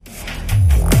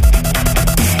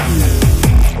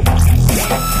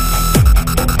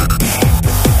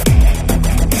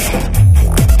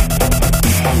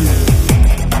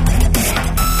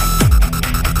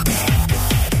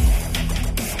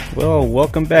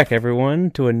welcome back,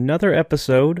 everyone, to another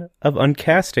episode of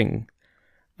Uncasting.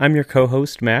 I'm your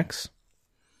co-host, Max.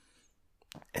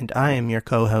 And I am your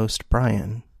co-host,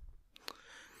 Brian.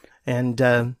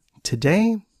 And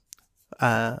today,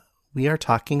 we are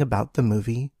talking about the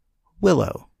movie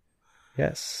Willow.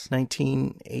 Yes.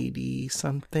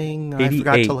 1980-something. 88. I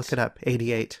forgot to look it up.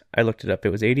 88. I looked it up.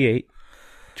 It was 88.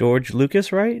 George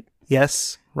Lucas, right?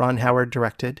 Yes. Ron Howard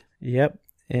directed. Yep.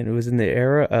 And it was in the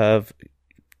era of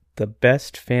the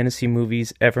best fantasy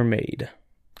movies ever made.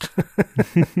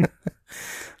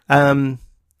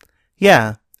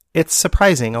 Yeah. It's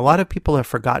surprising. A lot of people have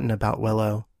forgotten about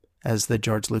Willow as the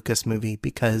George Lucas movie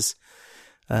because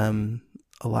a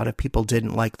lot of people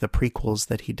didn't like the prequels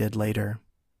that he did later.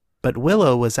 But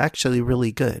Willow was actually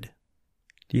really good.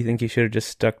 Do you think he should have just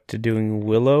stuck to doing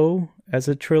Willow as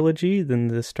a trilogy than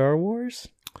the Star Wars?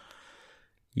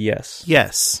 Yes.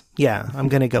 Yes. Yeah, I'm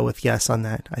going to go with yes on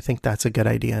that. I think that's a good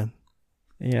idea.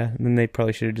 Yeah, and then they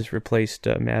probably should have just replaced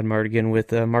Madmartigan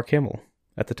with Mark Hamill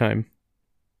at the time.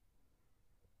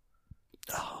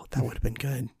 Oh, that would have been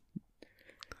good.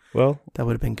 Well, that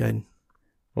would have been good.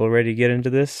 Well, ready to get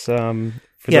into this?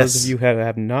 For yes. those of you who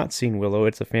have not seen Willow,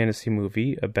 it's a fantasy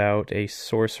movie about a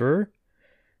sorcerer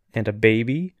and a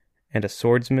baby and a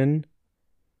swordsman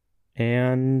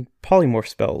and polymorph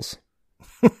spells.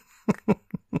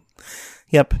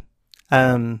 Yep.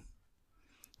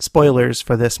 Spoilers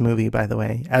for this movie, by the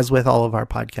way. As with all of our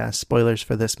podcasts, spoilers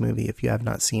for this movie if you have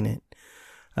not seen it.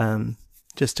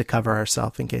 Just to cover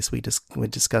ourselves in case we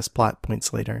discuss plot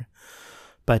points later.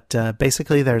 But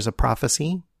basically there's a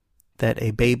prophecy that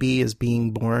a baby is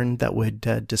being born that would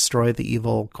destroy the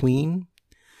evil queen.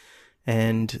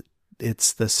 And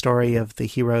it's the story of the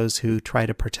heroes who try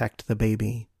to protect the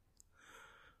baby.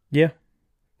 Yeah.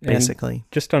 Basically. And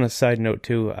just on a side note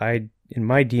too, in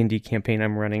my D&D campaign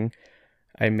I'm running,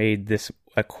 I made this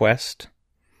a quest,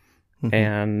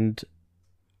 and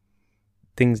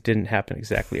things didn't happen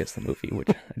exactly as the movie, which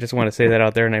I just want to say that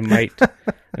out there, and I might,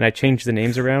 and I changed the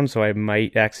names around, so I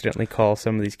might accidentally call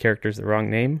some of these characters the wrong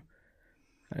name,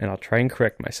 and I'll try and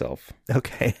correct myself.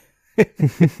 Okay.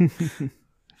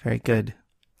 Very good.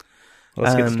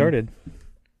 Let's get started.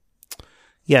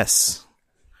 Yes.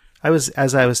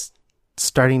 As I was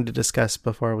starting to discuss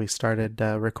before we started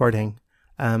recording,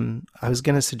 I was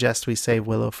going to suggest we save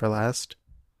Willow for last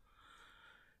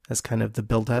as kind of the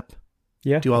build-up.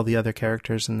 Yeah. Do all the other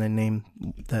characters and then name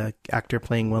the actor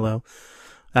playing Willow.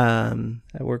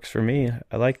 That works for me.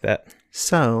 I like that.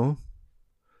 So,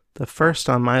 the first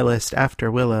on my list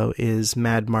after Willow is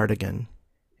Madmartigan.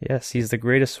 Yes, he's the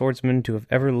greatest swordsman to have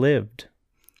ever lived.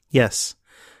 Yes.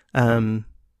 Since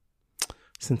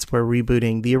we're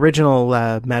rebooting, the original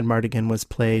Madmartigan was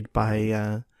played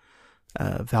by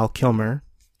Val Kilmer,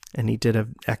 and he did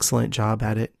an excellent job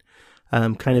at it.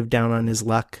 Kind of down on his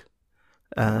luck.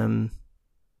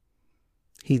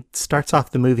 He starts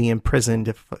off the movie imprisoned,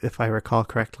 if I recall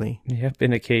correctly. Yep,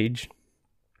 in a cage.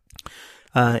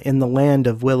 In the land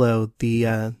of Willow,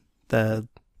 the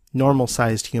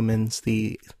normal-sized humans,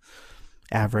 the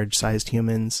average-sized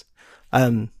humans,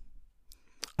 I'm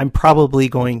probably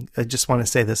going, I just want to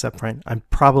say this up front, I'm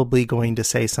probably going to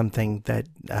say something that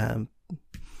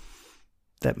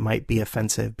that might be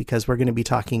offensive because we're going to be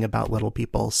talking about little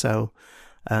people. So,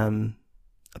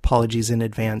 apologies in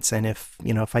advance. And if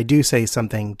I do say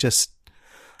something, just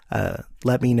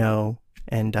let me know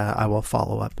and I will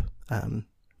follow up.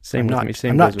 Same with me.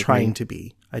 I'm not trying to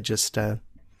be. I just,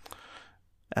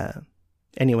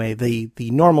 anyway,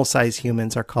 the normal size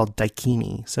humans are called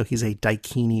Daikini. So he's a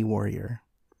Daikini warrior.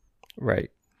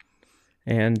 Right.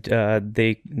 And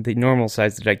the normal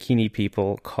size, the Daikini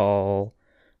people call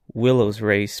Willow's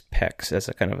race Pecs as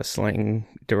a kind of a slang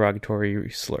derogatory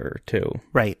slur too.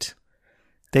 Right.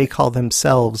 They call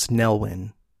themselves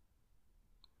Nelwyn.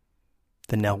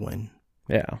 The Nelwyn.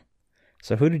 Yeah.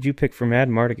 So who did you pick for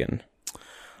Madmartigan?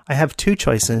 I have two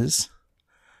choices.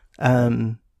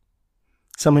 Someone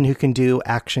who can do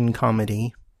action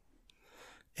comedy.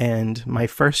 And my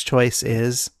first choice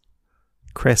is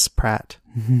Chris Pratt.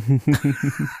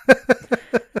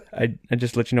 I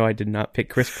just let you know I did not pick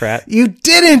Chris Pratt. You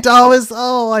didn't!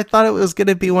 I thought it was going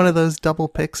to be one of those double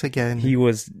picks again. He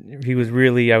was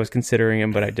really, I was considering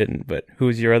him, but I didn't. But who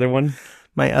was your other one?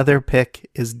 My other pick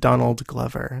is Donald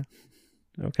Glover.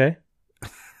 Okay.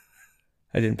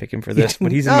 I didn't pick him for this,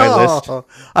 but he's in my list.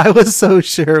 I was so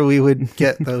sure we would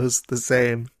get those the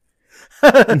same.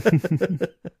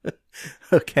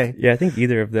 Okay. Yeah, I think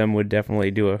either of them would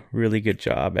definitely do a really good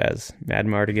job as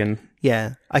Madmartigan.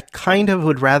 Yeah. I kind of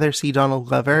would rather see Donald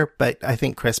Glover, but I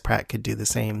think Chris Pratt could do the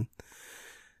same.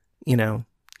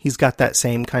 He's got that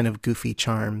same kind of goofy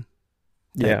charm.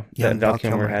 that Val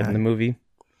Kilmer had in the movie.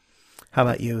 How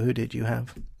about you? Who did you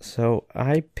have? So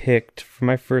I picked, for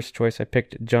my first choice, I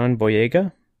picked John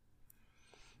Boyega.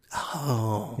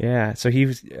 Oh. Yeah, so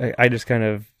I just kind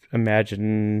of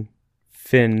imagine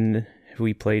Finn, who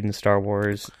he played in Star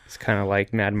Wars, is kind of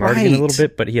like Mad Mardigan a little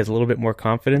bit, but he has a little bit more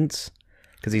confidence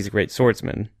because he's a great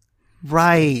swordsman.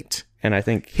 Right. And I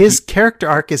think his character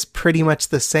arc is pretty much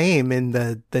the same in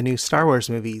the new Star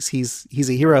Wars movies. He's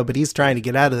a hero, but he's trying to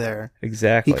get out of there.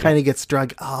 Exactly. He kind of gets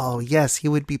drugged. Oh, yes, he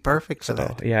would be perfect for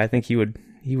that. Yeah, I think he would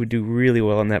do really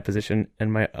well in that position.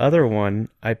 And my other one,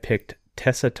 I picked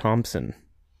Tessa Thompson.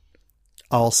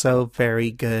 Also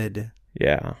very good.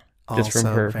 Yeah. Just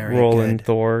Also from her role in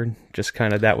Thor, just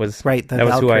kind of that was right. That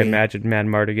was who I imagined Mad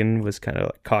Mardigan was, kind of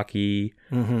like cocky,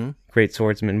 great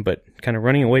swordsman, but kind of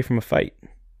running away from a fight.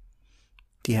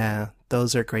 Yeah,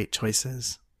 those are great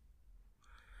choices.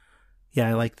 Yeah,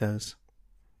 I like those.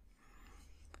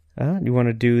 You want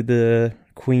to do the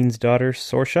Queen's daughter,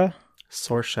 Sorsha?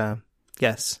 Sorsha,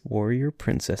 yes. Warrior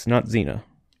princess, not Xena.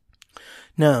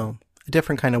 No, a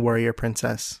different kind of warrior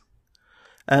princess.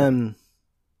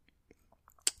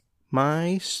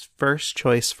 My first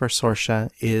choice for Sorsha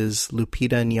is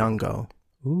Lupita Nyong'o.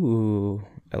 Ooh,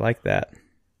 I like that.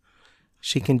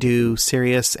 She can do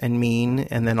serious and mean,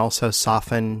 and then also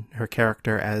soften her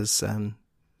character as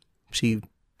she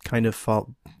kind of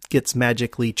gets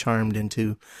magically charmed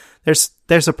into.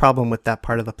 There's a problem with that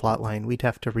part of the plot line. We'd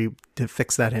have to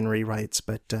fix that in rewrites,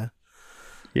 but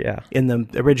yeah, in the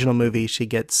original movie, she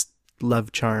gets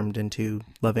love charmed into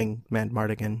loving Mad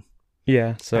Mardigan.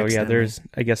 Yeah, so yeah, there's,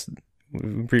 I guess,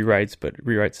 rewrites, but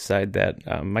rewrites aside, that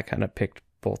I kind of picked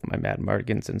both my Mad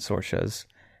Mardigans and Sorsha's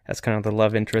as kind of the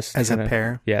love interest. As a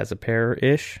pair? Yeah, as a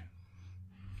pair-ish.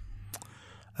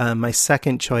 My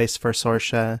second choice for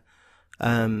Sorsha,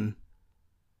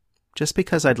 just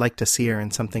because I'd like to see her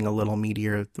in something a little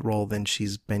meatier role than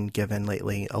she's been given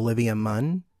lately, Olivia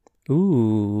Munn.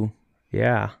 Ooh,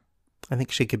 yeah. I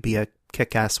think she could be a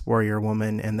kick-ass warrior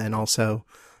woman and then also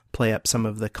play up some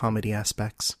of the comedy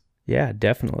aspects. Yeah,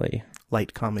 definitely.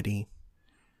 Light comedy.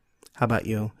 How about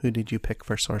you? Who did you pick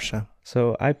for Sorsha?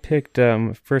 So I picked,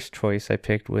 first choice I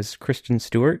picked was Kristen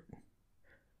Stewart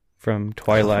from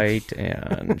Twilight,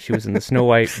 and she was in the Snow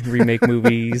White remake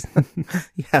movies.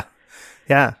 Yeah.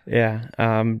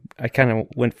 I kind of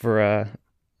went for a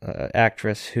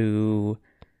actress who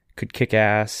could kick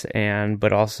ass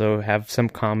but also have some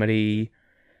comedy.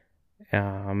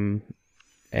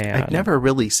 And I've never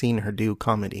really seen her do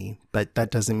comedy, but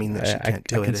that doesn't mean that she can't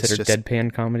do it. I consider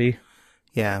deadpan comedy.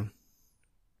 Yeah.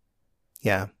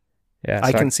 So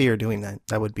I can see her doing that.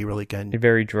 That would be really good.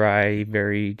 Very dry,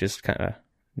 very just kind of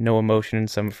no emotion in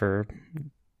some of her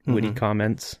witty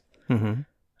comments. Mm-hmm.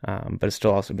 But it's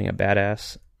still also being a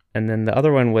badass. And then the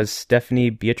other one was Stephanie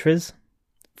Beatriz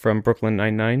from Brooklyn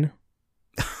Nine-Nine.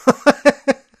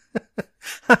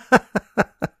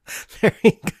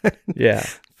 Very good. Yeah.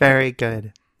 Very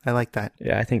good. I like that.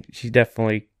 Yeah, I think she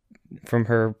definitely, from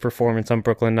her performance on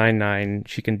Brooklyn Nine-Nine,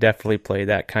 she can definitely play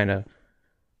that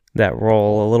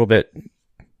role a little bit.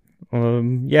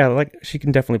 Like she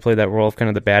can definitely play that role of kind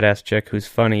of the badass chick who's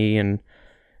funny and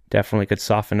definitely could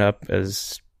soften up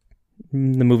as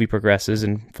the movie progresses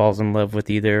and falls in love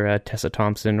with either Tessa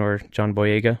Thompson or John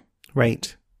Boyega.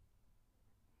 Right.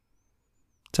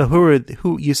 So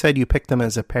who you said you picked them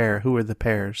as a pair? Who were the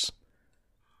pairs?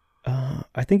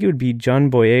 I think it would be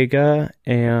John Boyega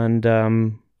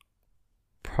and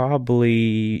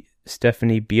probably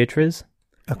Stephanie Beatriz.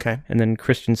 Okay. And then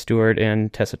Kristen Stewart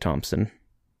and Tessa Thompson.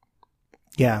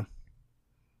 Yeah.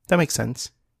 That makes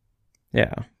sense.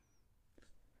 Yeah.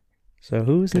 So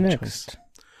who's Good next? Choice.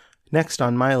 Next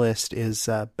on my list is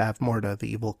Bavmorda,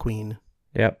 the evil queen.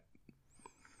 Yep.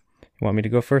 You want me to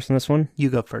go first on this one? You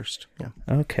go first. Yeah.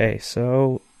 Okay,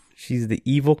 so she's the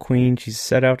evil queen. She's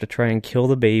set out to try and kill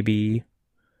the baby.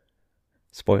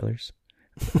 Spoilers.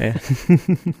 So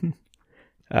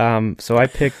I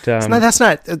picked...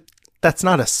 That's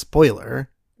not a spoiler.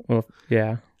 Well,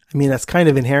 yeah. I mean, that's kind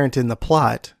of inherent in the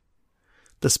plot.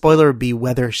 The spoiler would be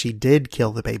whether she did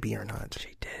kill the baby or not.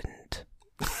 She didn't.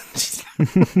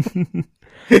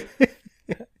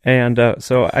 And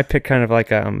so I picked kind of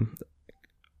like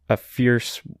a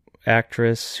fierce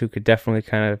actress who could definitely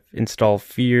kind of install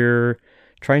fear.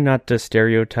 Try not to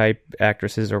stereotype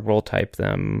actresses or role type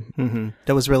them. Mm-hmm.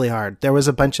 That was really hard. There was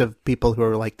a bunch of people who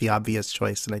were like the obvious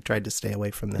choice, and I tried to stay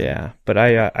away from them. Yeah, but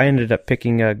I ended up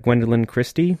picking Gwendolyn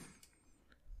Christie.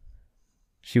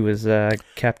 She was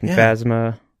Captain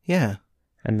Phasma. Yeah.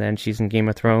 And then she's in Game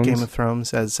of Thrones. Game of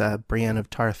Thrones as Brienne of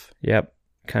Tarth. Yep.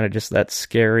 Kind of just that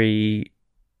scary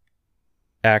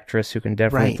actress who can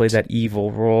definitely play that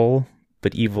evil role,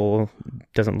 but evil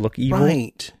doesn't look evil.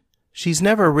 Right. She's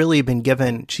never really been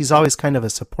given... She's always kind of a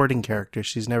supporting character.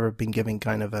 She's never been given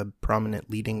kind of a prominent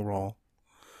leading role.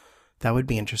 That would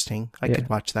be interesting. I could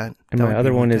watch that. And that my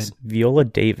other one is Viola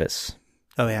Davis.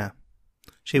 Oh, yeah.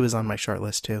 She was on my short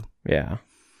list, too. Yeah.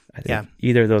 I think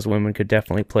either of those women could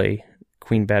definitely play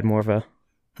Queen Bavmorda.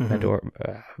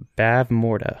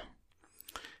 Bavmorda.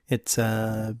 It's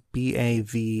Bavmorda.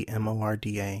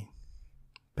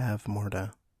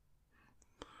 Bavmorda.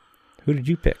 Who did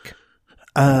you pick?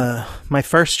 My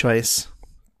first choice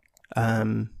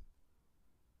for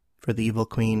the Evil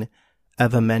Queen,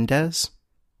 Eva Mendes.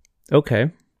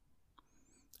 Okay.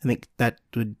 I think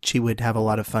she would have a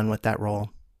lot of fun with that role.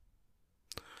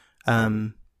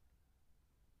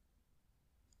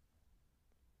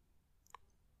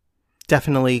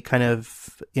 Definitely kind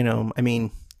of, I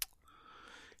mean,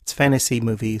 it's a fantasy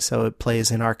movie, so it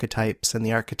plays in archetypes, and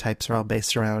the archetypes are all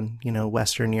based around,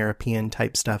 Western European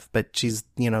type stuff, but she's,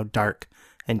 dark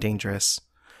and dangerous.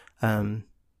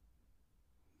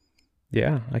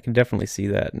 Yeah, I can definitely see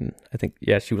that. And I think,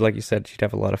 she would, like you said, she'd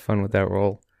have a lot of fun with that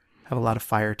role. Have a lot of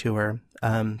fire to her.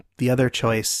 The other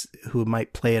choice who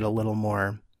might play it a little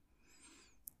more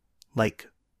like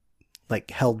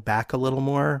held back a little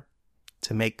more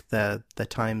to make the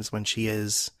times when she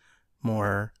is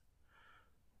more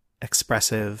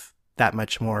expressive that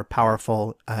much more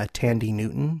powerful, Tandy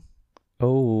Newton.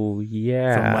 Oh,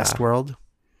 yeah. From Westworld.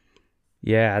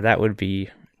 Yeah, that would be...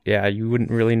 Yeah, you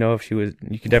wouldn't really know if she was...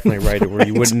 You could definitely write it where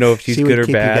you wouldn't know if she's good or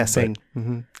bad. You guessing. But...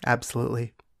 Mm-hmm.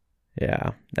 Absolutely.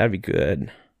 Yeah, that'd be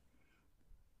good.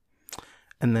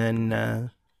 And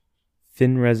then...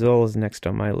 Fin Raziel is next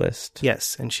on my list.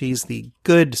 Yes, and she's the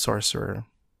good sorceress.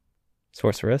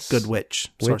 Good witch.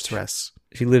 Sorceress.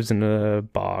 She lives in a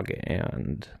bog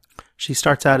and... She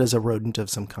starts out as a rodent of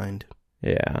some kind.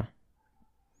 Yeah.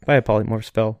 By a polymorph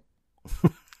spell.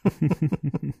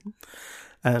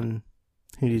 Who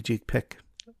did you pick?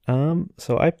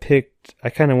 So I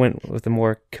kind of went with a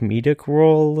more comedic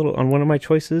role a little on one of my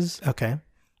choices. Okay.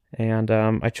 And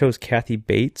I chose Kathy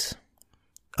Bates.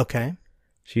 Okay.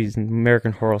 She's an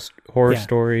American Horror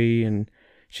Story, and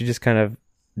she just kind of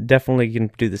definitely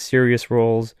can do the serious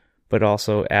roles, but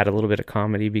also add a little bit of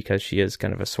comedy because she is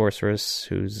kind of a sorceress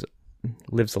who's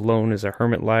lives alone as a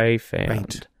hermit life,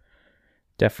 and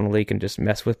definitely can just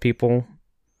mess with people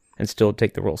and still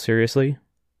take the role seriously.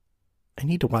 I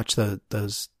need to watch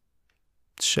those.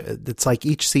 It's like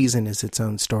each season is its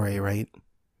own story, right?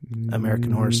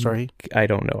 American Horror Story? I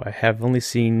don't know. I have only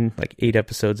seen like 8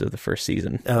 episodes of the first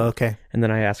season. Oh, okay. And then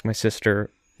I asked my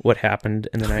sister what happened,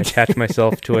 and then I attached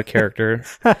myself to a character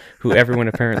who everyone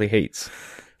apparently hates.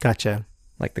 Gotcha.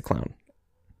 Like the clown.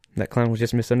 That clown was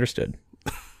just misunderstood.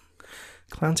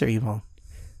 Clowns are evil.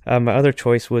 My other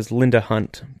choice was Linda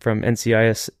Hunt from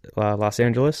NCIS Los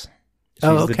Angeles.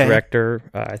 She's the director.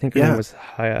 I think her name was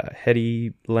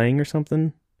Hedy Lang or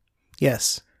something.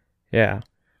 Yes. Yeah.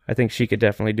 I think she could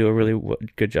definitely do a really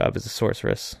good job as a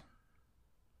sorceress.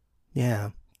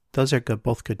 Yeah. Those are good.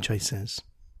 Both good choices.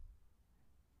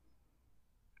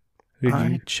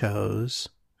 I chose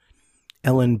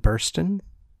Ellen Burstyn.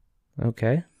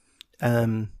 Okay.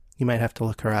 You might have to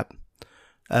look her up.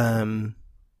 The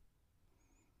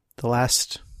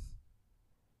last...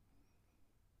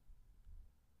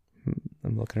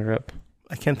 I'm looking her up.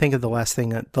 I can't think of the last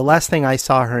thing. The last thing I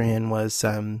saw her in was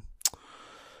the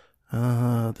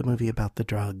movie about the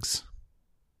drugs.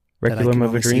 Requiem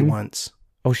of a Dream? Once.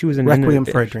 Oh, she was in Requiem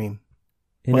for a Dream.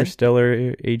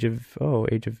 Interstellar, Age of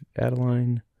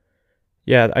Adeline.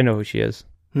 Yeah, I know who she is.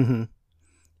 Mm-hmm.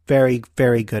 Very,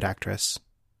 very good actress.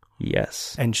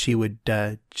 Yes. And she would,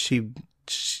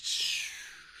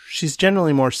 she's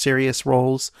generally more serious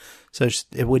roles, so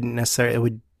it wouldn't necessarily, it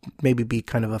would maybe be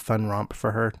kind of a fun romp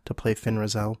for her to play Fin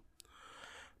Raziel.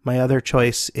 My other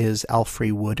choice is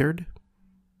Alfre Woodard.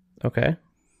 Okay.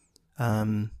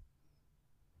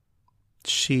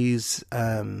 She's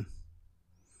another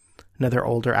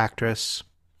older actress.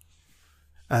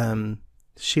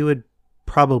 She would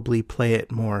probably play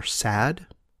it more sad.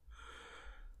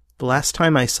 The last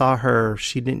time I saw her,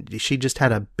 she just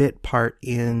had a bit part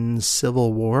in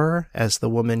Civil War as the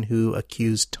woman who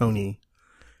accused Tony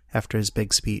after his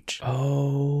big speech.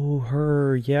 Oh,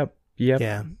 her. Yep.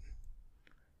 Yeah.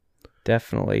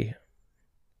 Definitely.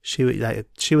 She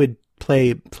would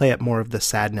play up more of the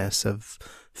sadness of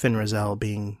Fin Raziel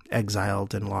being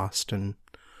exiled and lost and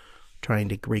trying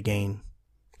to regain.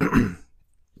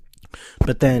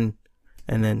 But then,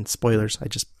 spoilers, I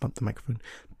just bumped the microphone.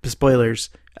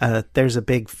 Spoilers, there's a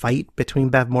big fight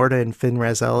between Bavmorda and Fin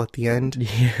Raziel at the end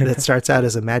that starts out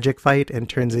as a magic fight and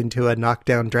turns into a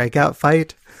knockdown, drag-out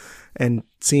fight. And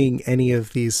seeing any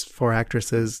of these four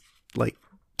actresses like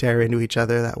tear into each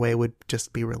other that way would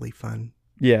just be really fun.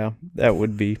 Yeah, that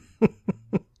would be.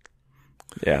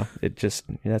 Yeah,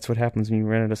 that's what happens when you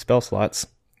run out of spell slots.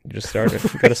 You just got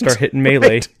to start hitting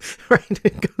melee. Right,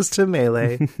 it goes to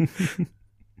melee.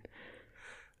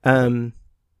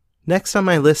 Next on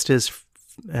my list is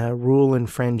Rule and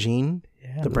Frangine,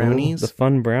 the brownies. The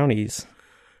fun brownies.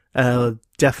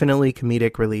 Definitely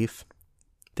comedic relief.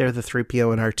 They're the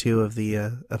 3PO and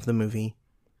R2 of the movie.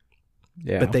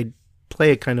 Yeah. But they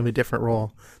play a kind of a different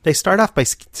role. They start off by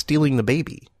stealing the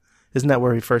baby. Isn't that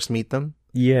where we first meet them?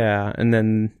 Yeah, and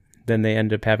then they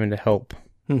end up having to help.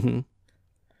 Mm-hmm.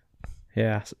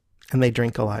 Yeah. And they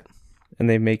drink a lot. And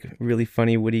they make really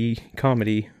funny, witty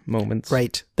comedy moments.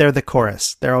 Right. They're the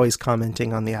chorus. They're always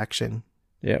commenting on the action.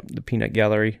 Yeah, the peanut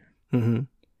gallery. Mm-hmm.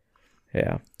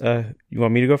 Yeah. You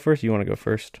want me to go first? You want to go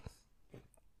first?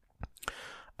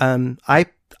 I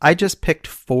just picked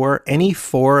any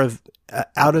four of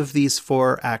out of these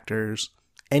four actors,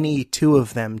 any two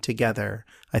of them together,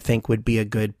 I think would be a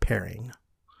good pairing.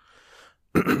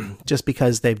 Just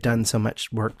because they've done so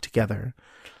much work together.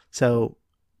 So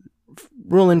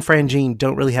Rule and Frangine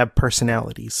don't really have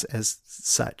personalities as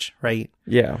such, right?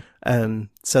 Yeah.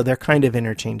 So they're kind of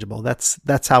interchangeable.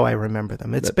 That's how I remember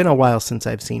them. It's been a while since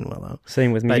I've seen Willow.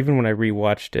 Same with me. Even when I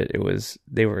rewatched it,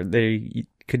 they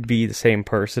could be the same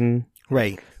person.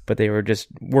 Right. But they were just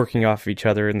working off of each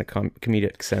other in the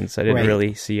comedic sense. I didn't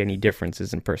really see any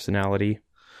differences in personality.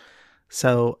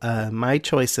 So my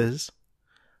choices: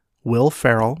 Will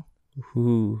Ferrell,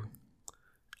 Ooh.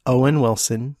 Owen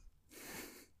Wilson,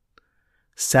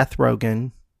 Seth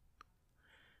Rogen,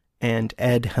 and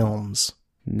Ed Helms.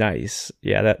 Nice.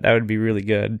 Yeah, that would be really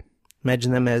good.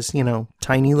 Imagine them as,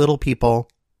 tiny little people,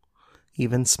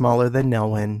 even smaller than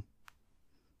Nelwyn,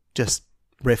 just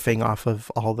riffing off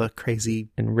of all the crazy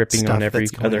and ripping on every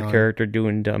other character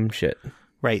doing dumb shit.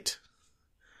 Right.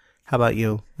 How about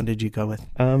you? What did you go with?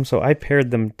 So I paired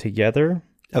them together.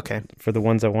 Okay. For the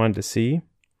ones I wanted to see.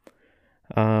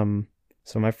 So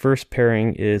my first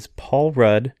pairing is Paul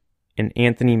Rudd and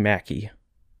Anthony Mackie.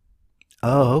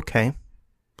 Oh, okay.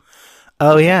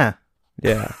 Oh, yeah.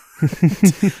 Yeah.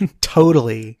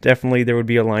 Totally. Definitely there would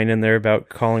be a line in there about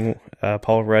calling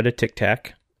Paul Rudd a Tic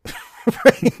Tac.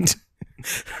 Right.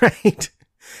 Right.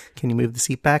 Can you move the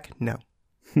seat back? No.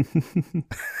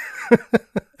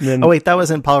 Then, oh, wait, that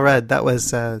wasn't Paul Rudd. That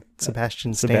was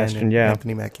Sebastian Stan and yeah.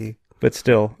 Anthony Mackie. But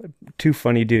still, two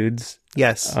funny dudes.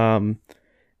 Yes. And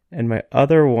my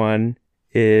other one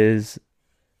is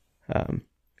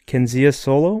Kenzia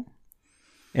Solo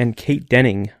and Kate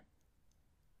Denning.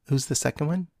 Who's the second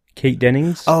one? Kate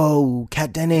Dennings. Oh,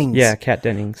 Kat Dennings. Yeah, Kat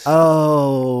Dennings.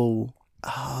 Oh.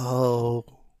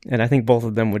 And I think both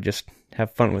of them would just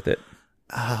have fun with it.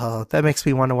 Oh, that makes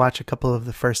me want to watch a couple of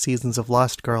the first seasons of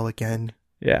Lost Girl again.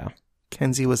 Yeah.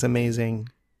 Kenzie was amazing.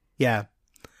 Yeah.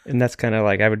 And that's kind of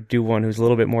like, I would do one who's a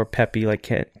little bit more peppy, like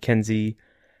Kenzie,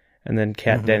 and then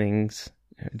Kat Dennings,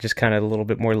 just kind of a little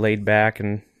bit more laid back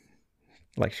and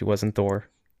like she was in Thor.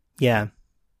 Yeah.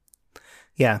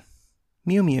 Yeah.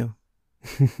 Mew Mew.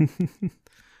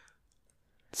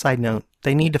 Side note,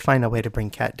 they need to find a way to bring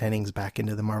Kat Dennings back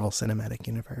into the Marvel Cinematic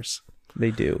Universe.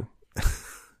 They do.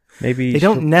 Maybe they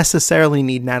don't necessarily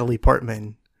need Natalie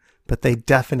Portman, but they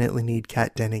definitely need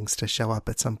Kat Dennings to show up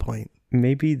at some point.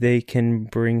 Maybe they can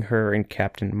bring her in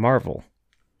Captain Marvel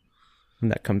when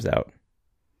that comes out.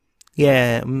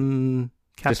 Yeah,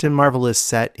 Captain Marvel is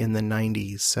set in the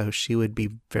 90s, so she would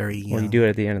be very young. Well, you do it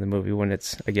at the end of the movie when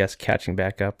it's, I guess, catching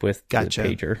back up with the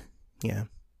pager. Yeah.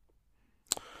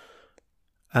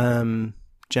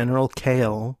 General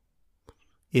Kale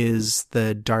is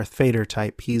the Darth Vader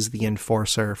type. He's the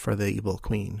enforcer for the evil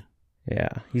queen. Yeah,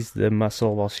 he's the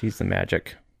muscle while she's the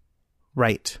magic.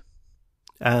 Right.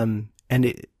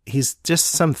 He's just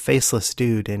some faceless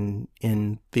dude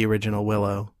in the original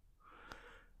Willow.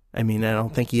 I mean, I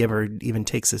don't think he ever even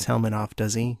takes his helmet off,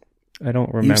 does he? I don't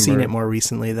remember. You've seen it more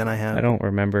recently than I have. I don't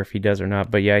remember if he does or not,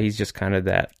 but yeah, he's just kind of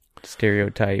that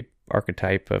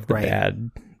archetype of the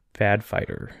bad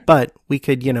fighter. But we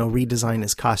could, redesign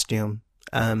his costume.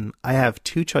 I have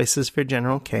two choices for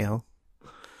General Kale.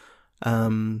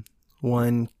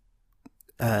 One,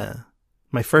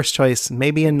 my first choice,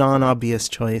 maybe a non-obvious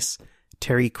choice,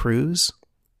 Terry Crews.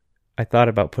 I thought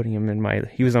about putting him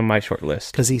he was on my short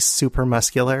list. Because he's super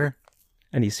muscular.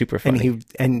 And he's super funny.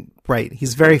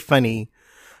 He's very funny.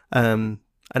 I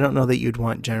don't know that you'd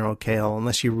want General Kale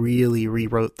unless you really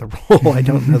rewrote the role. I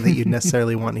don't know that you'd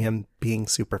necessarily want him being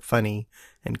super funny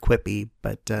and quippy,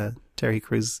 but Terry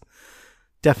Crews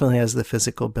definitely has the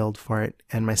physical build for it.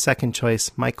 And my second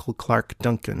choice, Michael Clark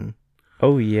Duncan.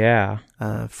 Oh, yeah.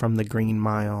 From the Green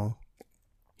Mile.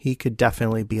 He could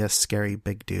definitely be a scary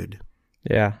big dude.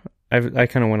 Yeah. I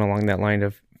kind of went along that line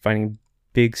of finding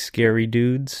big, scary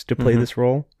dudes to play this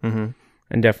role. Mm-hmm.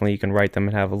 And definitely you can write them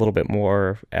and have a little bit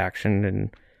more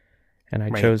action. And I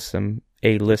chose some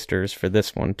A-listers for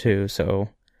this one, too. So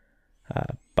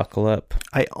buckle up.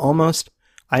 I almost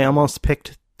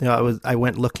picked... I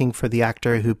went looking for the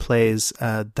actor who plays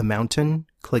the Mountain,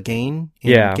 Clegane,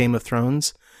 in Game of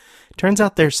Thrones. Turns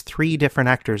out there's 3 different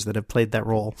actors that have played that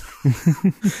role.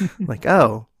 Like,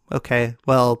 oh, okay.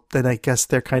 Well, then I guess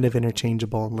they're kind of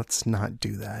interchangeable. Let's not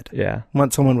do that. Yeah. I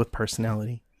want someone with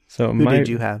personality. So who did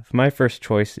you have? My first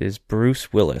choice is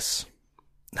Bruce Willis.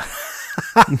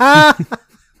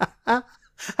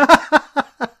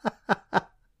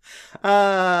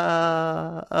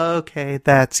 Okay.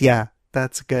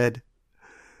 That's good.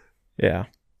 Yeah.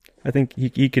 I think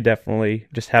he could definitely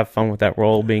just have fun with that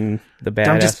role, being the badass.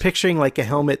 I'm just picturing like a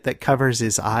helmet that covers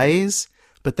his eyes,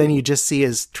 but then you just see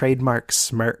his trademark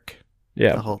smirk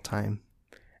the whole time.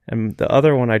 And the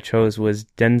other one I chose was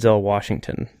Denzel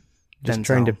Washington. Just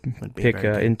trying to pick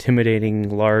intimidating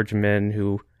large men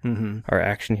who are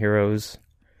action heroes.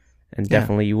 And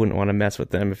definitely you wouldn't want to mess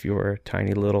with them if you were a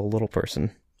tiny little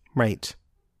person. Right.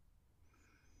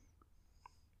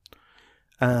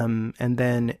 And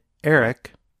then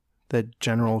Eric, the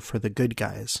general for the good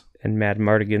guys. And Mad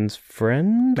Mardigan's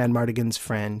friend? Mad Mardigan's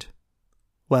friend.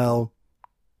 Well,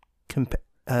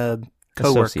 co-worker.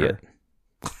 Associate.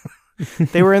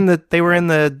 They were in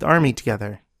the army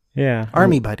together. Yeah.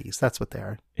 Army buddies, that's what they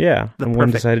are. Yeah. And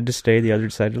one decided to stay, the other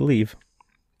decided to leave.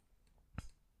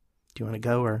 Do you want to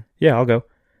go or? Yeah, I'll go.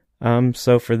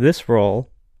 So for this role,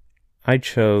 I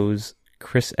chose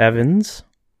Chris Evans.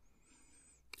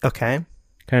 Okay.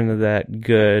 Kind of that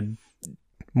good,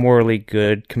 morally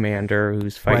good commander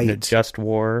who's fighting a just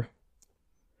war.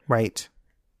 Right.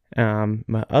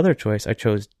 My other choice, I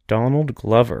chose Donald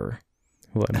Glover,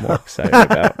 who I'm more excited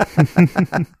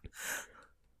about.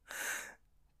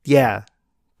 Yeah,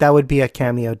 that would be a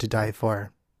cameo to die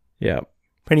for. Yeah.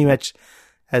 Pretty much,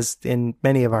 as in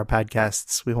many of our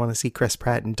podcasts, we want to see Chris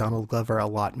Pratt and Donald Glover a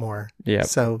lot more. Yeah.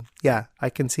 So, yeah,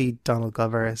 I can see Donald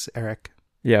Glover as Eric.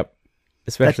 Yep.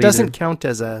 Especially that doesn't count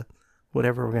as a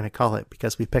whatever we're going to call it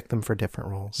because we picked them for different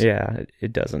roles. Yeah,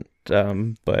 it doesn't.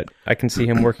 But I can see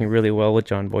him working really well with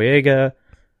John Boyega,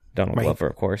 Donald Glover,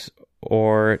 of course,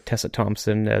 or Tessa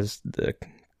Thompson as the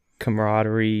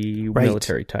camaraderie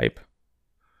military type.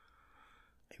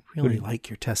 I really like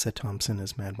your Tessa Thompson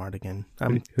as Mad Mardigan.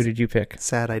 Who did you pick?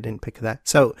 Sad I didn't pick that.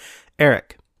 So,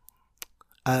 Eric.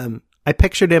 I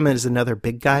pictured him as another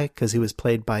big guy because he was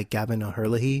played by Gavin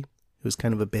O'Herlihy, who was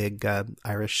kind of a big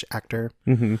Irish actor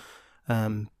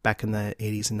back in the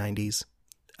 80s and 90s.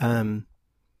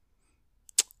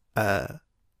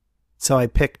 So I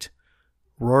picked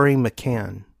Rory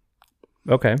McCann.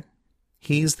 Okay.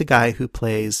 He's the guy who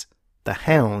plays the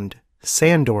Hound,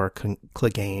 Sandor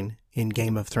Clegane, in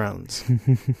Game of Thrones.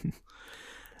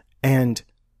 And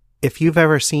if you've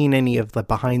ever seen any of the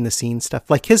behind-the-scenes stuff,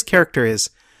 like his character is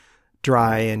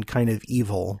dry and kind of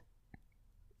evil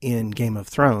in Game of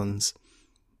Thrones,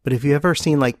 but if you've ever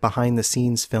seen like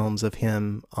behind-the-scenes films of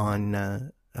him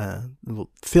on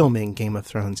filming Game of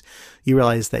Thrones, you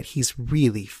realize that he's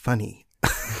really funny.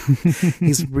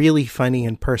 He's really funny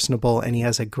and personable, and he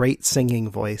has a great singing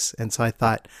voice. And so I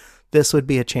thought this would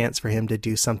be a chance for him to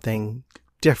do something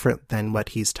different than what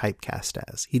he's typecast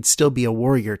as. He'd still be a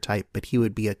warrior type, but he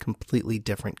would be a completely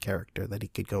different character that he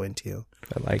could go into.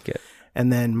 I like it.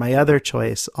 And then my other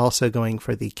choice, also going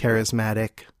for the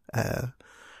charismatic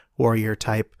warrior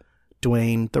type,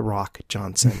 Dwayne "The Rock"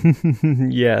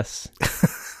 Johnson. Yes.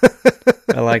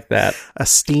 I like that. A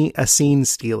scene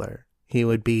stealer.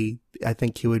 I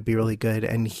think he would be really good,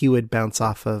 and he would bounce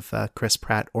off of Chris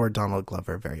Pratt or Donald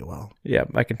Glover very well. Yeah,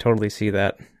 I can totally see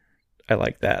that. I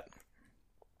like that.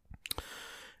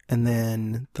 And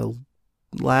then the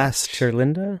last...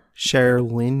 Sherlindria?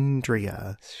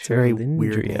 It's a very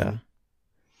weird name.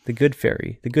 The Good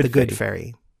Fairy. The Good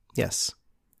Fairy. Yes.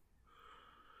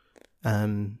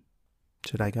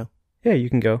 Should I go? Yeah, you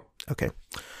can go. Okay.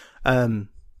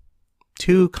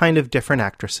 Two kind of different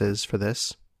actresses for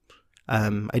this.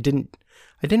 I didn't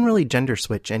really gender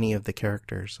switch any of the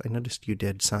characters. I noticed you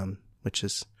did some, which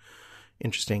is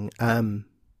interesting.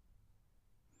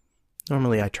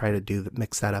 Normally I try to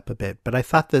mix that up a bit, but I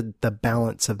thought that the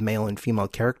balance of male and female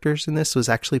characters in this was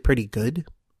actually pretty good.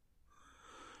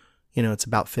 You know, it's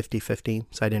about 50-50,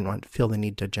 so I didn't feel the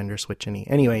need to gender switch any.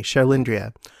 Anyway,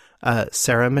 Sherlindria,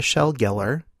 Sarah Michelle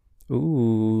Gellar.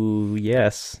 Ooh,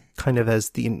 yes. Kind of as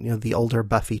the older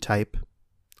Buffy type.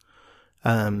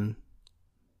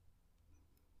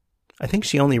 I think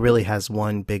she only really has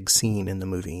one big scene in the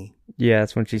movie. Yeah,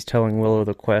 that's when she's telling Willow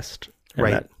the quest. And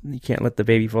Right. that you can't let the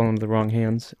baby fall into the wrong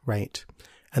hands. Right.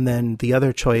 And then the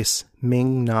other choice,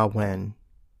 Ming-Na Wen.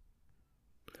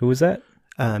 Who was that?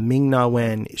 Ming-Na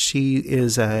Wen, she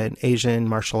is an Asian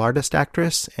martial artist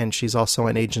actress, and she's also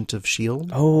an agent of S.H.I.E.L.D.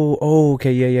 Oh,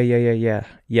 okay. Yeah.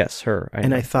 Yes, her.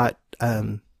 I thought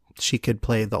she could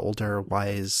play the older,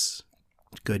 wise,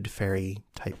 good fairy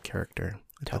type character.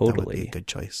 I thought that would be a good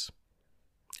choice.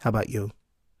 How about you?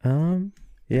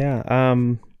 Yeah.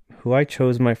 Who I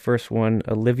chose my first one,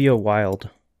 Olivia Wilde.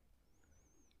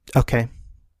 Okay.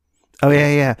 Oh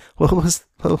yeah. What was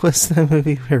the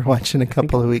movie we were watching a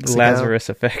couple of weeks ago? Lazarus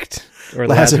Effect or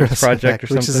Lazarus Project Effect, or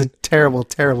something. which is a terrible,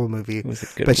 terrible movie. It was a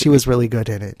good but she was really good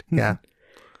in it. Yeah.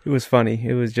 It was funny.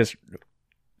 It was just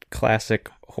classic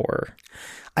horror.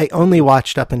 I only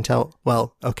watched up until,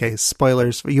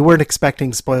 spoilers. You weren't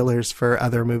expecting spoilers for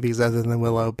other movies other than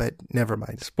Willow, but never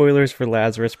mind. Spoilers for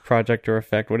Lazarus Project or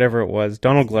Effect, whatever it was.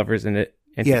 Donald Glover's in it,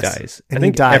 and he dies. And I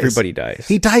think he dies. everybody dies.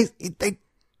 He dies.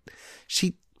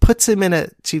 She puts him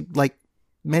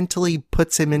mentally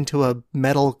puts him into a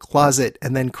metal closet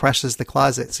and then crushes the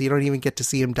closet, so you don't even get to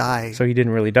see him die. So he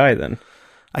didn't really die then?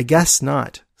 I guess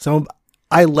not. So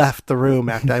I left the room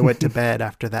after I went to bed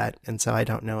after that, and so I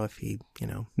don't know if he,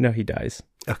 No, he dies.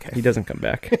 Okay. He doesn't come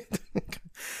back.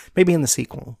 Maybe in the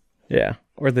sequel. Yeah,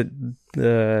 or the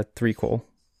threequel.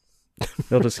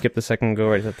 They'll just skip the second and go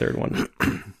right to the third one.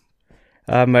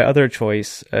 My other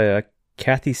choice,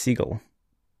 Kathy Siegel,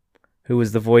 who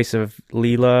was the voice of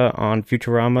Leela on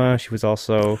Futurama. She was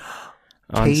also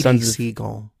on Katie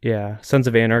Siegel. Sons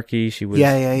of Anarchy. She was.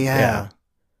 Yeah.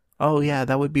 Oh yeah,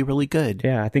 that would be really good.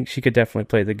 Yeah, I think she could definitely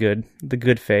play the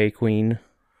good Fae Queen.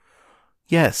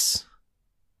 Yes.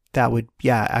 I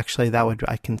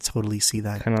can totally see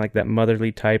that. Kind of like that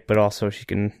motherly type, but also she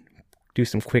can do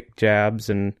some quick jabs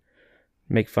and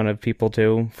make fun of people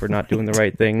too for not doing the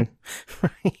right thing.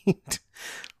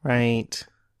 Right.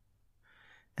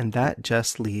 And that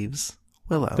just leaves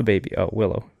Willow. The baby. Oh,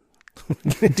 Willow.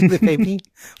 Do the baby?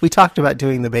 We talked about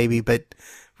doing the baby, but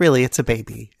really it's a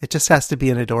baby. It just has to be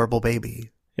an adorable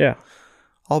baby. Yeah.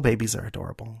 All babies are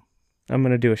adorable. I'm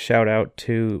going to do a shout out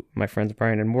to my friends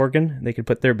Brian and Morgan. They could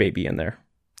put their baby in there.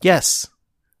 Yes.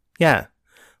 Yeah.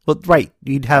 Well, right.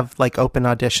 You'd have open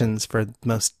auditions for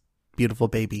most beautiful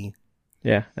baby.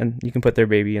 Yeah, and you can put their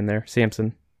baby in there.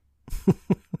 Samson.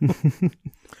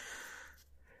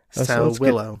 So let's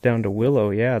Willow. Get down to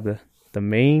Willow, yeah, the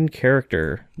main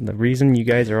character, the reason you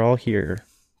guys are all here.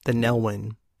 The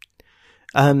Nelwyn.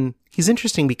 He's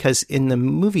interesting because in the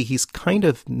movie he's kind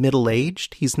of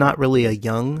middle-aged. He's not really a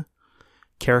young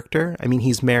character. I mean,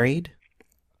 he's married.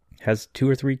 Has 2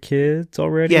 or 3 kids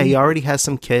already? Yeah, he already has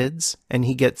some kids, and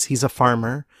he's a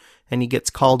farmer, and he gets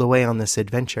called away on this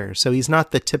adventure. So he's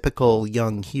not the typical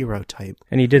young hero type.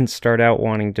 And he didn't start out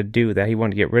wanting to do that. He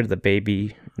wanted to get rid of the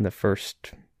baby in the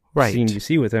first scene you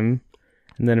see with him,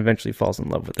 and then eventually falls in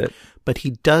love with it. But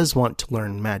he does want to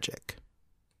learn magic.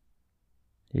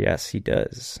 Yes, he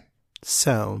does.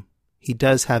 So he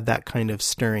does have that kind of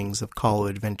stirrings of call to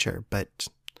adventure, but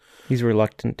he's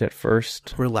reluctant at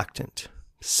first.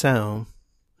 So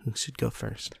who should go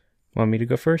first? Want me to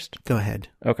go first? Go ahead.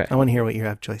 Okay. I want to hear what you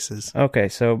have choices. Okay,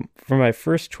 so for my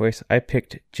first choice, I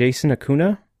picked Jason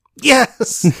Acuna.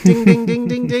 Yes! Ding, ding, ding,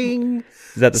 ding, ding.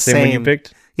 Is that the same one you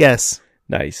picked? Yes.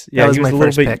 Nice. Yeah, that was he was my a little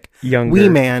first bit pick. Younger. Wee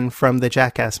Man from the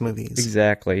Jackass movies.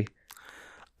 Exactly.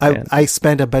 I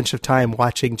spent a bunch of time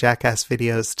watching Jackass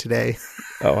videos today.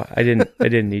 Oh, I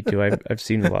didn't need to. I've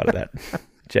seen a lot of that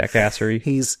jackassery.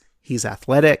 He's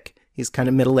athletic. He's kind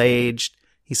of middle-aged.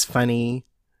 He's funny.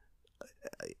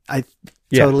 I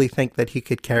totally think that he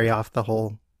could carry off the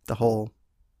whole Call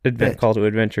to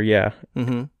Adventure. Yeah.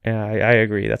 Mm-hmm. Yeah, I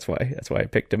agree. That's why I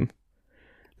picked him.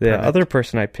 The other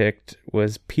person I picked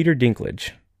was Peter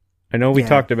Dinklage. I know we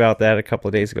talked about that a couple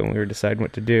of days ago when we were deciding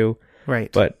what to do.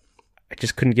 Right. But I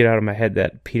just couldn't get out of my head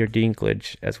that Peter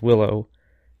Dinklage as Willow,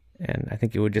 and I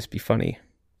think it would just be funny.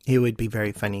 He would be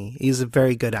very funny. He's a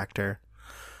very good actor.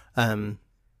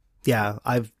 Yeah,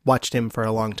 I've watched him for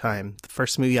a long time. The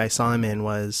first movie I saw him in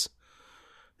was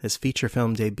his feature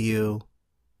film debut.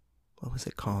 What was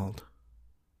it called?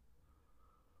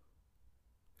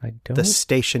 The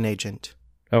Station Agent.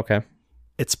 Okay.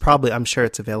 It's I'm sure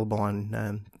it's available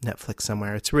on Netflix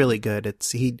somewhere. It's really good.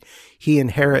 He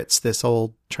inherits this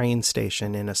old train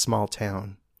station in a small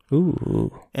town.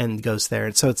 Ooh. And goes there.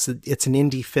 And so it's an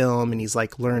indie film, and he's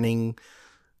learning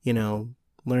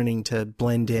to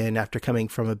blend in after coming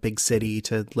from a big city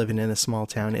to living in a small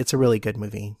town. It's a really good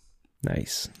movie.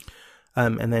 Nice.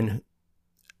 And then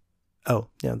Oh,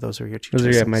 yeah, those are your two Those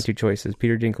choices. are my two choices.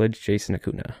 Peter Dinklage, Jason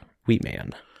Acuna. Wheat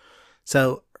Man.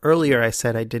 So earlier I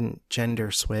said I didn't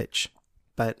gender switch,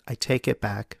 but I take it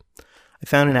back. I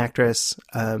found an actress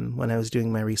when I was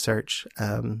doing my research,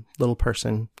 little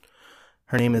person.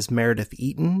 Her name is Meredith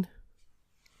Eaton.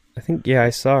 I think, yeah,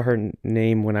 I saw her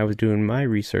name when I was doing my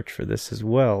research for this as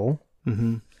well.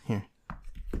 Mm-hmm.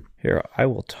 Here, I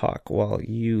will talk while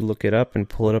you look it up and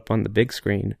pull it up on the big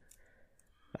screen.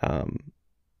 I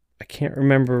can't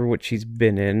remember what she's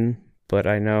been in, but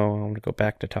I know I'm going to go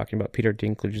back to talking about Peter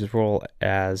Dinklage's role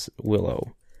as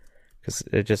Willow, because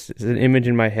it's an image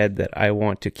in my head that I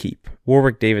want to keep.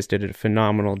 Warwick Davis did a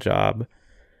phenomenal job,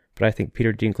 but I think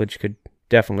Peter Dinklage could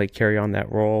definitely carry on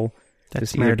that role.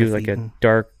 That's Just either do like Eaton. a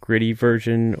dark, gritty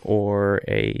version or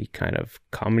a kind of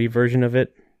comedy version of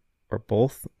it, or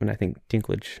both. And I think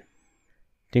Dinklage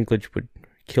would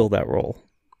kill that role.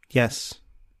 Yes.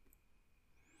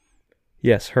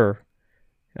 Yes, her.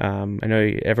 I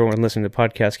know everyone listening to the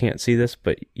podcast can't see this,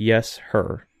 but yes,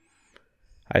 her.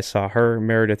 I saw her,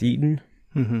 Meredith Eaton.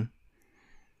 Mm-hmm.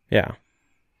 Yeah.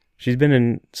 She's been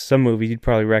in some movies you'd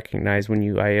probably recognize when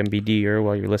you IMDb her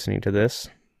while you're listening to this.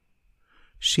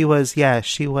 She was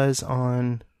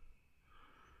on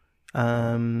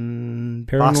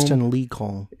Boston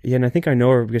Legal. Yeah, and I think I know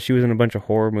her because she was in a bunch of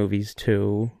horror movies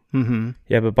too. Mm-hmm.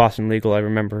 Yeah, but Boston Legal, I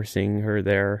remember seeing her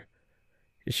there.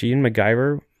 Is she in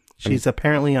MacGyver? She's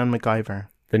apparently on MacGyver.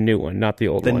 The new one, not the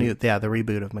old one. The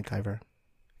reboot of MacGyver.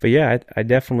 But yeah, I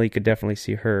could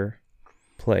see her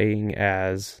playing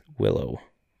as Willow.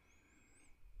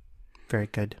 Very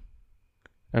good.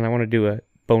 And I want to do a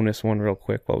bonus one real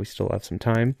quick while we still have some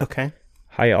time. Okay.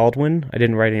 Hi Aldwin. I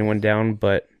didn't write anyone down,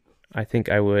 but I think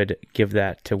I would give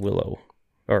that to Willow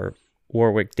or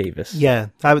Warwick Davis. Yeah,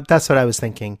 that's what I was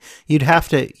thinking. You'd have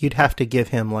to give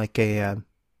him like a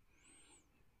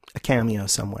cameo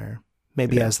somewhere,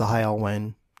 maybe as the High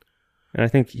Aldwin. And I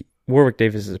think Warwick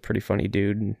Davis is a pretty funny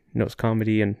dude and knows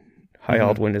comedy, and High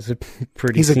Aldwin is a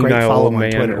pretty He's a great senile follow old on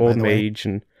man, Twitter, by old the way. mage,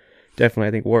 and definitely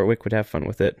I think Warwick would have fun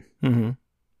with it. Mm-hmm.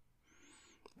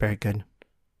 Very good.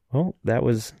 Well, that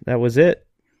was it.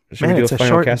 Should Man, we do it's a a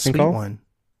final short and casting sweet call? one.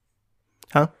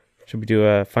 Huh? Should we do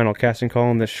a final casting call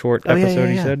on this short Oh, yeah, episode, yeah,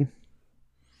 you yeah. said?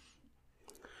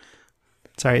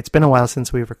 Sorry, it's been a while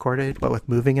since we recorded, what with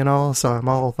moving and all, so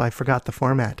I forgot the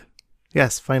format.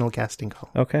 Yes, final casting call.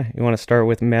 Okay. You want to start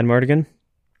with Mad Mardigan?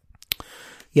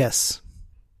 Yes.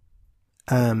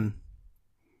 Man,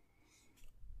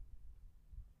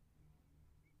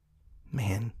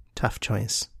 tough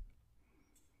choice.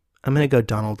 I'm going to go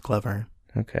Donald Glover.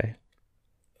 Okay.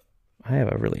 I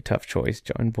have a really tough choice.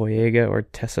 John Boyega or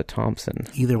Tessa Thompson.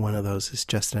 Either one of those is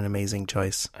just an amazing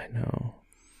choice. I know.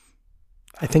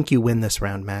 I think you win this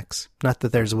round, Max. Not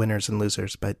that there's winners and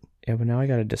losers, but... Yeah, but now I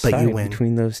got to decide win.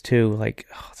 between those two. Like,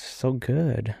 oh, it's so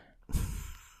good.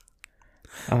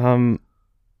 I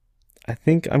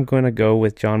think I'm going to go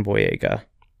with John Boyega.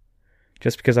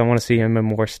 Just because I want to see him in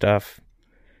more stuff.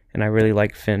 And I really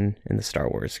like Finn in the Star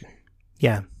Wars.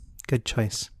 Yeah, good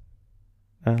choice.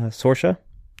 Saoirse?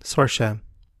 Saoirse.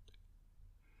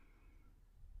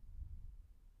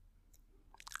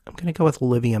 I'm going to go with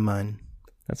Olivia Munn.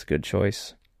 That's a good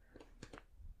choice.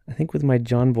 I think with my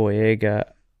John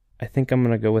Boyega, I think I'm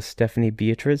going to go with Stephanie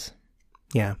Beatriz.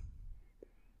 Yeah.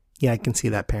 Yeah, I can see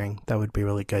that pairing. That would be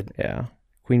really good. Yeah.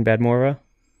 Queen Badmora?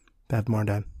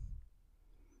 Bavmorda.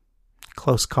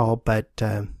 Close call, but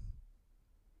gonna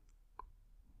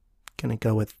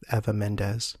go with Eva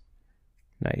Mendes.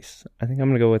 Nice. I think I'm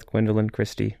going to go with Gwendolyn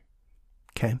Christie.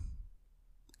 Okay.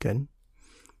 Good.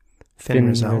 Finn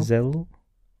Rizal.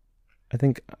 I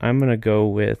think I'm going to go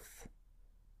with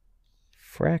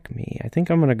Frack Me. I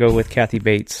think I'm going to go with Kathy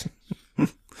Bates.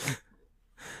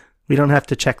 We don't have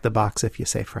to check the box if you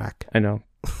say frack. I know.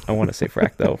 I want to say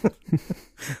Frack, though.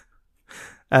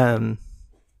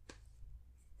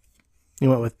 You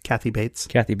went with Kathy Bates?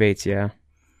 Kathy Bates, yeah.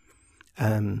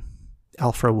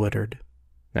 Alfre Woodard.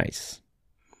 Nice.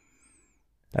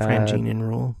 Frangine and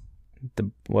Rule.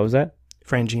 What was that?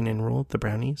 Frangine and Rule, the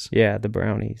Brownies. Yeah, the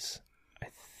Brownies. I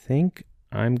think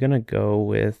I'm going to go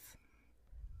with...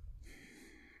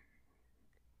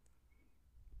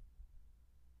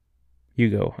 You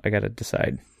go. I got to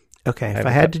decide. Okay, if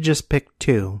I had to just pick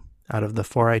two out of the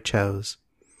four I chose,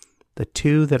 the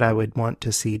two that I would want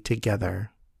to see together,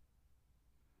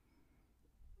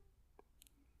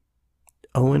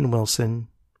 Owen Wilson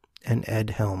and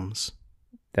Ed Helms.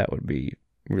 That would be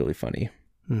really funny.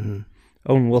 Mm-hmm.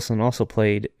 Owen Wilson also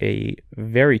played a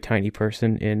very tiny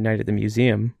person in Night at the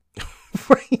Museum.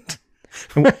 Right.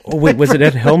 Oh, wait, was it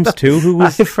Ed Helms too? Who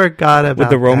was I forgot about with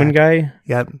the Roman that guy?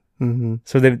 Yep. Mm-hmm.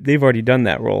 So they've already done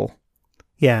that role.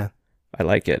 Yeah. I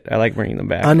like it. I like bringing them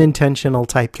back. Unintentional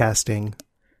typecasting.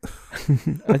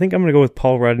 I think I'm going to go with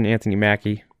Paul Rudd and Anthony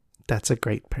Mackie. That's a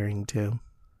great pairing, too.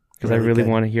 Because I really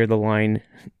want to hear the line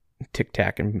Tic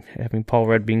Tac and having Paul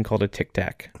Rudd being called a Tic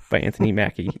Tac by Anthony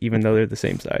Mackie, even though they're the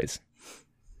same size.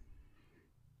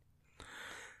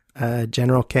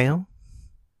 General Kale?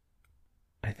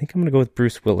 I think I'm going to go with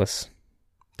Bruce Willis.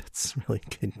 That's really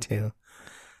good, too.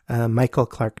 Michael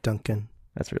Clark Duncan.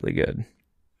 That's really good.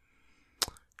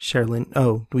 Sherilyn.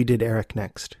 Oh, we did Eric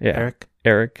next. Yeah.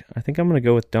 Eric. I think I'm going to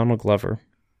go with Donald Glover.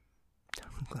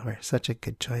 Donald Glover. Such a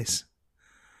good choice.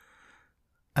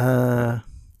 Rory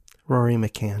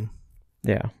McCann.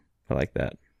 Yeah, I like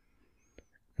that.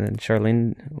 And then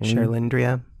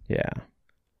Charlindria. Yeah.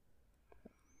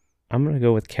 I'm going to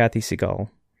go with Kathy Seagal,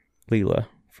 Leela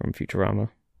from Futurama.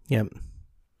 Yep.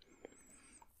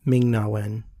 Ming-Na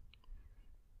Wen.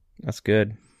 That's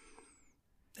good.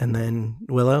 And then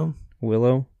Willow.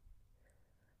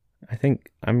 I think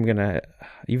I'm going to,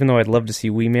 even though I'd love to see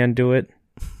Wee Man do it,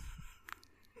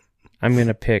 I'm going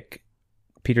to pick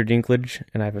Peter Dinklage,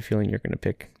 and I have a feeling you're going to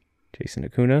pick Jason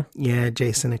Acuna. Yeah,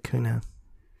 Jason Acuna.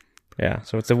 Yeah,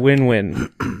 so it's a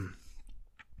win-win.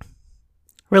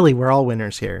 Really, we're all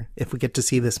winners here if we get to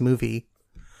see this movie.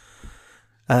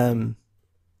 Did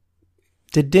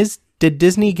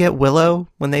Disney get Willow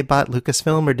when they bought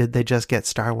Lucasfilm, or did they just get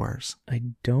Star Wars? I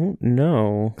don't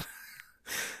know.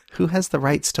 Who has the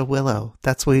rights to Willow?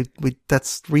 That's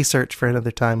that's research for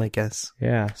another time, I guess.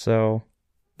 Yeah, so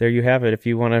there you have it. If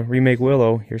you want to remake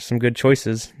Willow, here's some good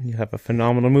choices. You have a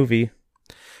phenomenal movie.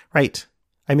 Right.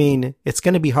 I mean, it's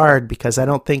going to be hard because I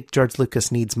don't think George Lucas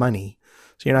needs money.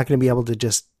 So you're not going to be able to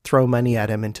just throw money at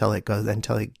him until he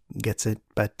gets it.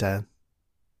 But,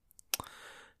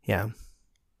 yeah.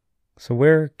 So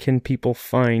where can people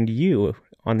find you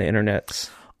on the internets?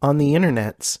 On the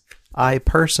internets, I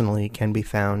personally can be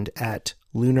found at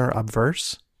Lunar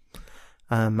Obverse.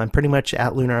 I'm pretty much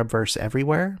at Lunar Obverse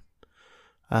everywhere,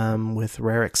 with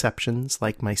rare exceptions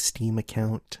like my Steam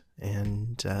account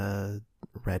and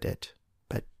Reddit.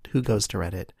 But who goes to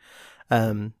Reddit?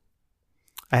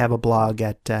 I have a blog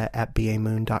at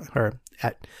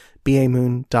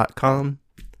bamoon.com.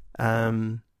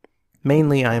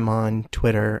 Mainly I'm on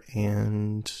Twitter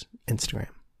and Instagram.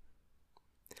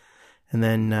 And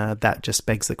then that just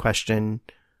begs the question,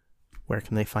 where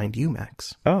can they find you,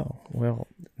 Max? Oh, well,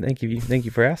 thank you. Thank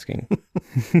you for asking.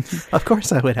 Of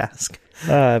course I would ask.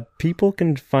 People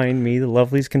can find me, the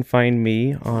lovelies can find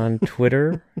me on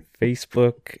Twitter,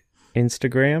 Facebook,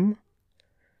 Instagram.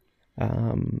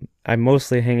 I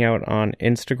mostly hang out on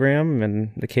Instagram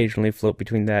and occasionally float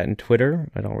between that and Twitter.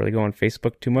 I don't really go on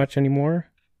Facebook too much anymore.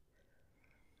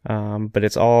 But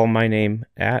it's all my name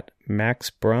at Max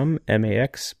Brum,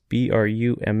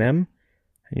 MaxBrumm, and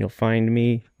you'll find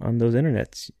me on those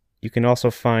internets. You can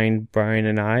also find Brian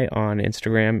and I on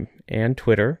Instagram and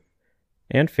Twitter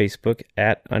and Facebook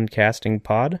at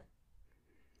UncastingPod.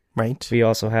 Right. We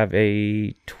also have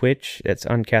a Twitch that's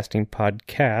Uncasting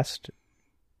Podcast,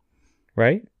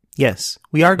 right? Yes.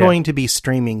 We are going to be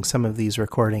streaming some of these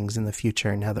recordings in the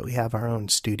future now that we have our own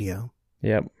studio.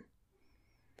 Yep.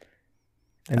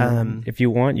 And if you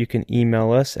want, you can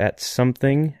email us at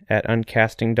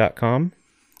something@uncasting.com.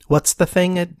 What's the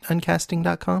thing at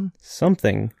uncasting.com?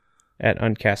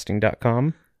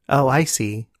 Something@uncasting.com. Oh, I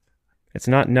see. It's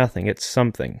not nothing, it's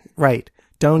something. Right.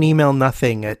 Don't email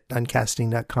nothing at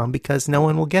uncasting.com because no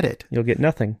one will get it. You'll get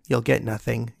nothing. You'll get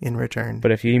nothing in return.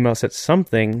 But if you email us at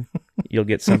something, you'll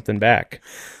get something back.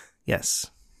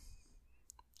 Yes.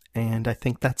 And I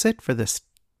think that's it for this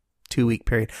 2-week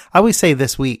period. I always say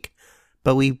this week,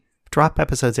 but we drop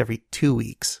episodes every 2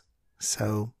 weeks.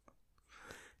 So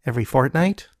every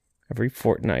fortnight? Every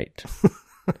fortnight.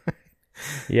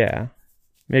 Yeah.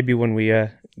 Maybe when we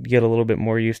get a little bit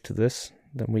more used to this,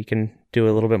 then we can do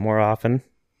a little bit more often.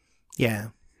 Yeah.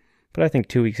 But I think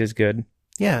 2 weeks is good.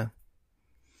 Yeah.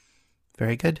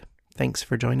 Very good. Thanks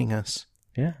for joining us.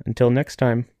 Yeah. Until next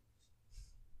time.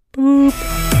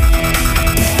 Boop.